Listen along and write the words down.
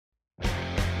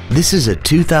This is a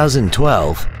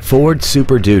 2012 Ford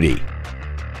Super Duty.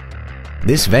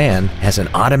 This van has an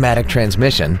automatic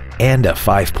transmission and a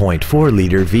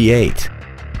 5.4-liter V8.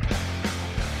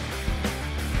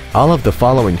 All of the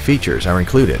following features are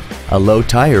included: a low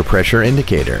tire pressure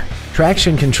indicator,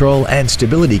 traction control and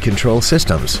stability control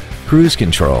systems, cruise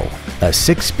control, a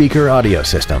 6-speaker audio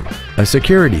system, a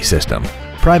security system,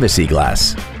 privacy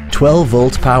glass,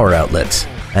 12-volt power outlets,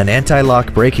 an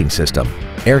anti-lock braking system,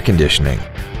 air conditioning,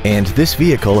 and this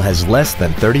vehicle has less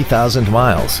than 30,000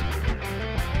 miles.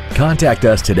 Contact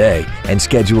us today and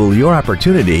schedule your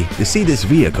opportunity to see this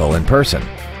vehicle in person.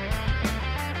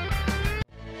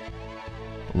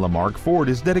 Lamarque Ford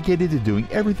is dedicated to doing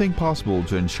everything possible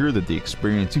to ensure that the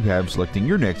experience you have selecting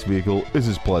your next vehicle is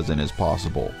as pleasant as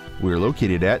possible. We are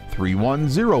located at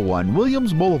 3101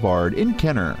 Williams Boulevard in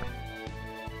Kenner.